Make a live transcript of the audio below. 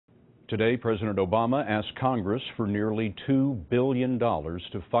Today, President Obama asked Congress for nearly $2 billion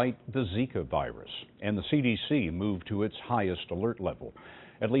to fight the Zika virus, and the CDC moved to its highest alert level.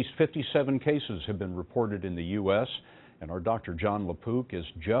 At least 57 cases have been reported in the U.S., and our Dr. John LaPook is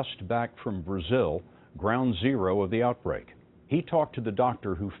just back from Brazil, ground zero of the outbreak. He talked to the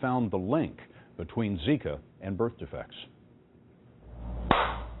doctor who found the link between Zika and birth defects.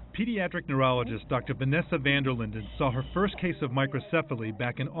 Pediatric neurologist Dr. Vanessa van der Linden saw her first case of microcephaly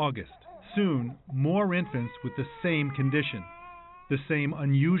back in August. Soon, more infants with the same condition, the same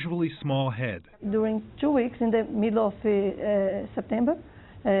unusually small head. During 2 weeks, in the middle of September,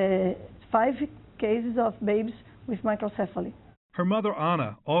 5 cases of babies with microcephaly. Her mother,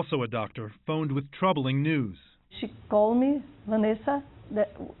 Anna, also a doctor, phoned with troubling news. She called me, Vanessa,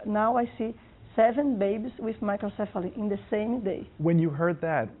 that now I see 7 babies with microcephaly in the same day. When you heard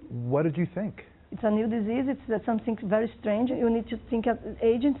that, what did you think? It's a new disease. It's something very strange. You need to think of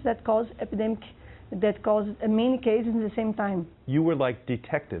agents that cause epidemic, that cause many cases at the same time. You were like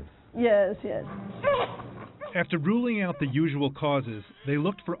detectives. Yes, yes. After ruling out the usual causes, they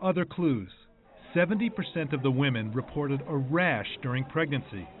looked for other clues. 70% of the women reported a rash during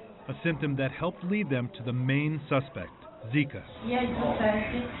pregnancy, a symptom that helped lead them to the main suspect, Zika.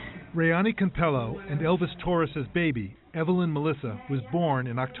 Rayani Campello and Elvis Torres' baby, Evelyn Melissa, was born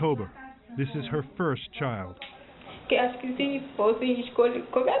in October. This is her first child.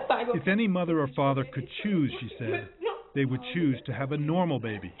 If any mother or father could choose, she said, they would choose to have a normal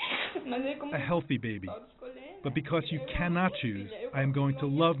baby, a healthy baby. But because you cannot choose, I am going to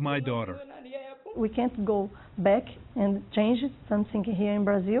love my daughter. We can't go back and change something here in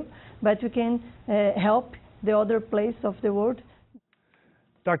Brazil, but we can help the other place of the world.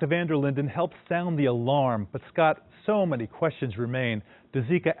 Dr. van der Linden helped sound the alarm, but Scott, so many questions remain. Does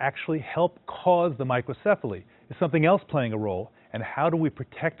Zika actually help cause the microcephaly? Is something else playing a role? And how do we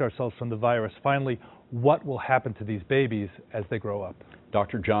protect ourselves from the virus? Finally, what will happen to these babies as they grow up?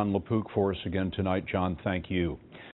 Dr. John LaPook for us again tonight. John, thank you.